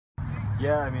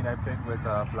Yeah, I mean, I played with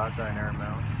Plaza and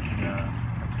RML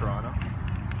in Toronto.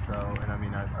 So, and I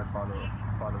mean, I follow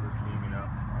the team, you know.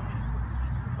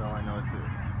 So I know it's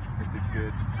a good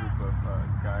group of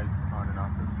guys on and off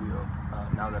the field.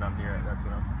 Now that I'm here, that's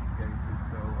what I'm getting to.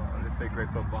 So they play great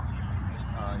football.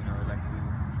 You know, they like to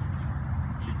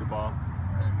keep the ball,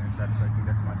 and I think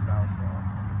that's my style. So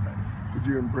I'm excited. Did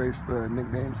you embrace the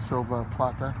nickname Silva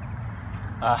Plata?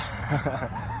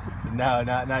 No,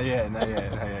 not yet.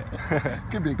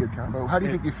 Could be a good combo. How do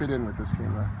you think you fit in with this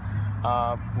team, though?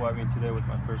 Well, I mean, today was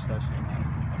my first session.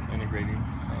 I'm integrating.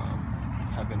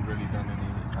 Haven't really done any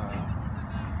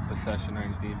a session or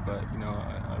anything, but you know,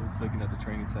 I was looking at the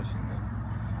training session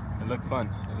and it looked fun.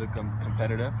 It looked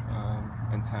competitive,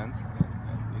 intense,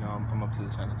 and you know, I'm up to the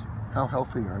challenge. How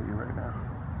healthy are you right now?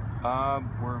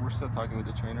 We're still talking with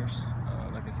the trainers.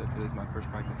 Like I said, today's my first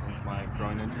practice since my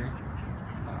groin injury.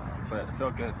 But it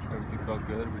felt good. Everything felt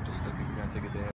good. We're just looking. We're gonna take a day.